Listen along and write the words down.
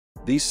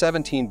These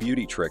 17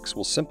 beauty tricks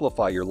will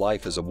simplify your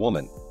life as a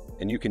woman,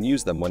 and you can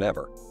use them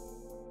whenever.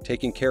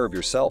 Taking care of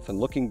yourself and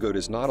looking good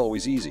is not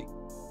always easy,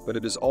 but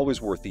it is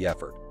always worth the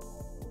effort.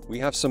 We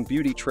have some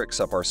beauty tricks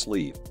up our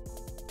sleeve.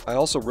 I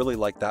also really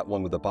like that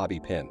one with the bobby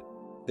pin.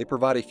 They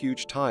provide a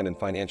huge time and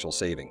financial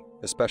saving,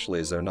 especially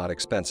as they're not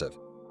expensive.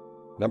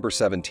 Number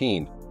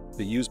 17.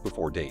 The use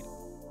before date.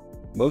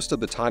 Most of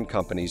the time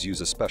companies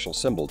use a special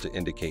symbol to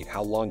indicate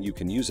how long you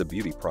can use a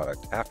beauty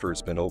product after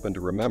it's been opened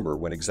to remember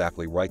when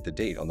exactly write the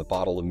date on the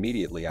bottle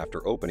immediately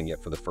after opening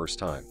it for the first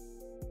time.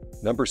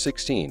 Number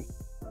 16.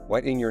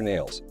 Whitening your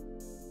nails.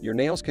 Your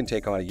nails can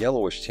take on a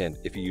yellowish tint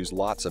if you use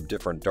lots of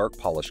different dark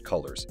polished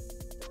colors.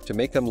 To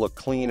make them look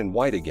clean and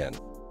white again,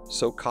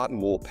 soak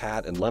cotton wool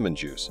pad and lemon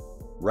juice.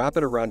 Wrap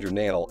it around your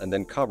nail and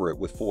then cover it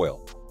with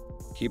foil.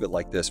 Keep it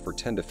like this for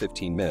 10 to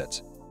 15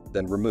 minutes,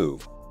 then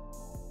remove.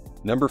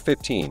 Number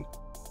 15.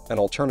 An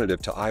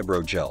alternative to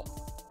eyebrow gel.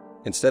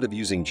 Instead of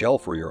using gel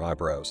for your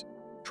eyebrows,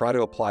 try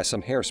to apply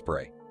some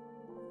hairspray.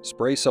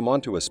 Spray some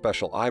onto a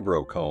special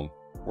eyebrow comb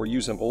or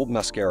use an old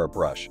mascara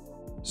brush.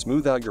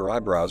 Smooth out your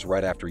eyebrows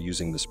right after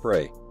using the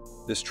spray.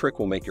 This trick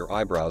will make your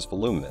eyebrows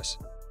voluminous.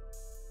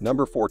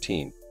 Number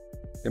 14.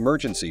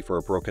 Emergency for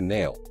a broken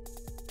nail.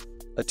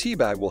 A tea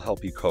bag will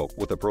help you cope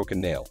with a broken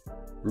nail.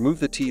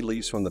 Remove the tea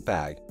leaves from the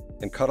bag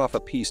and cut off a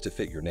piece to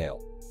fit your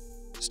nail.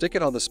 Stick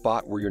it on the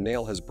spot where your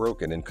nail has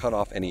broken and cut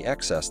off any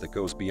excess that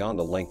goes beyond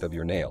the length of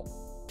your nail.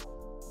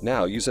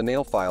 Now use a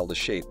nail file to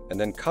shape and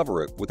then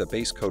cover it with a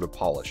base coat of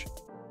polish.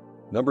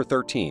 Number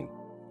 13.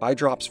 Eye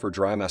drops for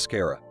dry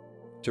mascara.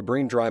 To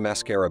bring dry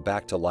mascara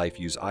back to life,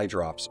 use eye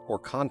drops or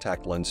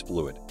contact lens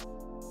fluid.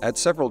 Add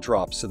several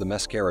drops to the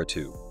mascara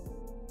tube.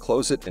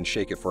 Close it and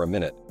shake it for a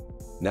minute.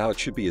 Now it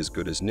should be as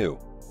good as new.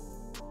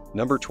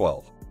 Number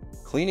 12.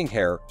 Cleaning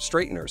hair,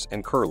 straighteners,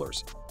 and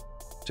curlers.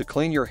 To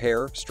clean your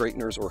hair,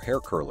 straighteners, or hair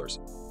curlers,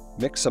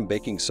 mix some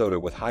baking soda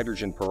with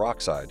hydrogen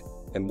peroxide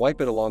and wipe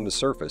it along the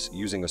surface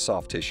using a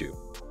soft tissue.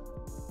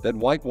 Then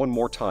wipe one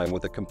more time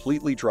with a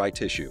completely dry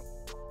tissue.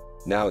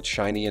 Now it's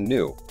shiny and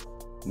new.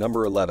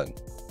 Number 11.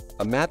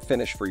 A matte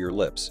finish for your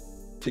lips.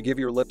 To give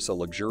your lips a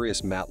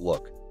luxurious matte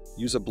look,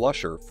 use a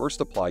blusher.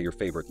 First apply your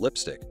favorite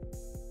lipstick.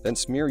 Then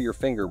smear your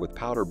finger with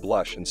powder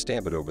blush and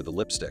stamp it over the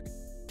lipstick.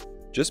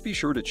 Just be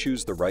sure to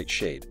choose the right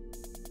shade.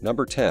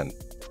 Number 10.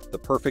 The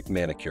perfect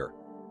manicure.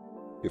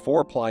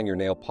 Before applying your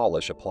nail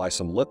polish, apply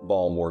some lip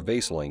balm or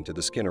Vaseline to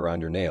the skin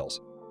around your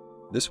nails.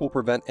 This will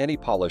prevent any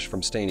polish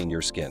from staining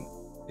your skin.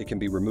 It can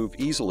be removed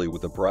easily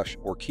with a brush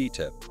or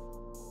key-tip.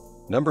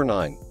 Number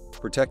 9.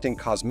 Protecting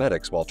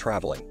cosmetics while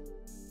traveling.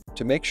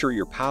 To make sure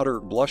your powder,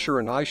 blusher,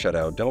 and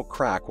eyeshadow don't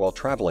crack while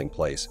traveling,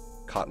 place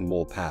cotton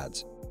wool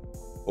pads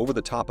over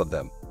the top of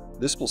them.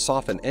 This will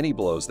soften any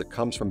blows that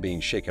comes from being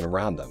shaken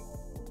around them.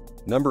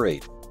 Number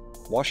 8.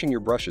 Washing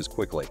your brushes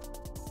quickly.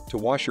 To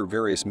wash your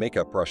various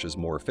makeup brushes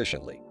more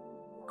efficiently,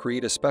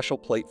 create a special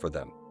plate for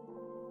them.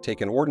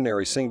 Take an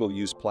ordinary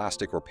single-use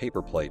plastic or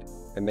paper plate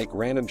and make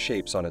random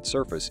shapes on its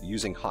surface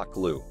using hot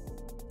glue.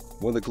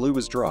 When the glue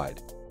is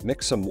dried,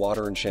 mix some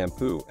water and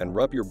shampoo and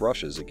rub your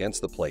brushes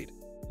against the plate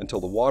until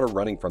the water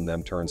running from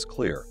them turns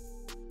clear.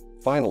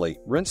 Finally,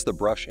 rinse the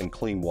brush in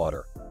clean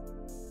water.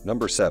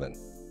 Number 7.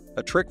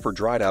 A trick for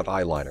dried-out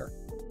eyeliner.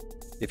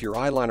 If your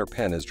eyeliner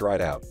pen is dried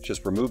out,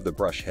 just remove the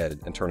brush head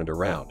and turn it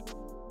around.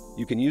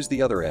 You can use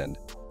the other end,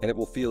 and it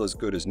will feel as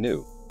good as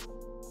new.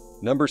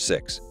 Number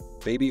 6.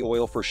 Baby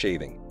oil for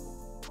shaving.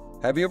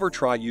 Have you ever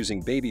tried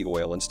using baby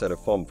oil instead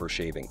of foam for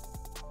shaving?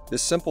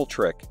 This simple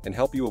trick can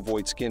help you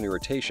avoid skin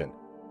irritation,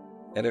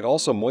 and it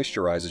also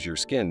moisturizes your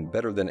skin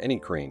better than any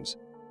creams.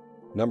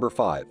 Number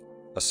 5.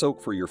 A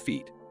soak for your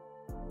feet.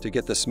 To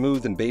get the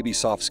smooth and baby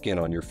soft skin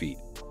on your feet,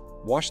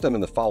 wash them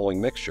in the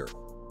following mixture: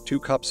 2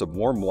 cups of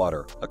warm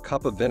water, a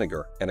cup of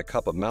vinegar, and a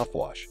cup of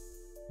mouthwash.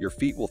 Your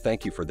feet will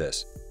thank you for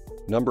this.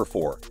 Number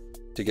 4.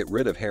 To get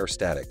rid of hair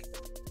static.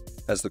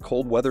 As the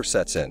cold weather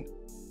sets in,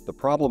 the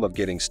problem of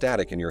getting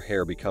static in your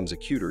hair becomes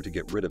acuter. To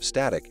get rid of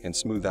static and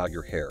smooth out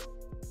your hair,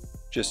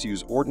 just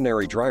use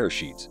ordinary dryer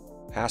sheets.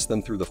 Pass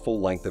them through the full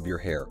length of your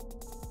hair.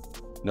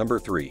 Number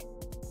 3.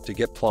 To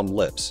get plum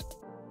lips.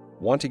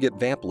 Want to get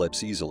vamp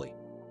lips easily?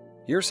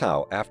 Here's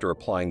how. After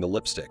applying the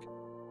lipstick,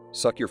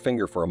 suck your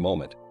finger for a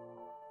moment.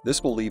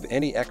 This will leave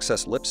any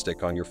excess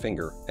lipstick on your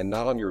finger and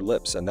not on your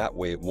lips, and that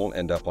way it won't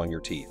end up on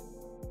your teeth.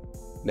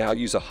 Now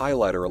use a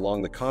highlighter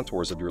along the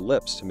contours of your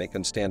lips to make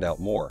them stand out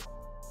more.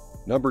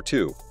 Number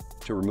 2.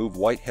 To remove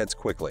whiteheads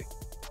quickly.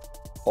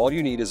 All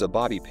you need is a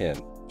bobby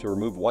pin to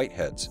remove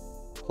whiteheads.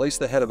 Place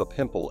the head of a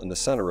pimple in the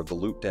center of the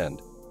looped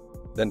end.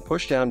 Then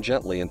push down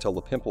gently until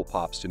the pimple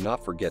pops. Do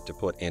not forget to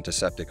put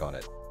antiseptic on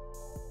it.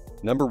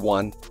 Number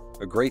 1.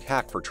 A great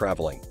hack for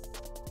traveling.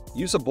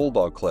 Use a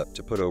bulldog clip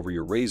to put over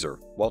your razor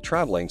while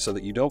traveling so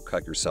that you don't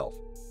cut yourself.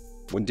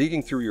 When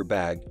digging through your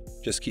bag,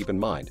 just keep in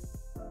mind,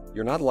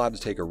 you're not allowed to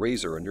take a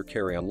razor in your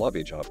carry-on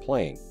luggage on a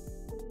plane.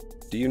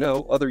 Do you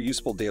know other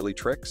useful daily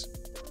tricks?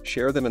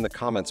 Share them in the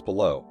comments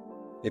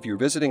below. If you're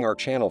visiting our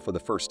channel for the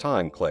first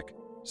time, click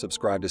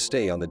subscribe to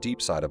stay on the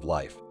deep side of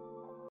life.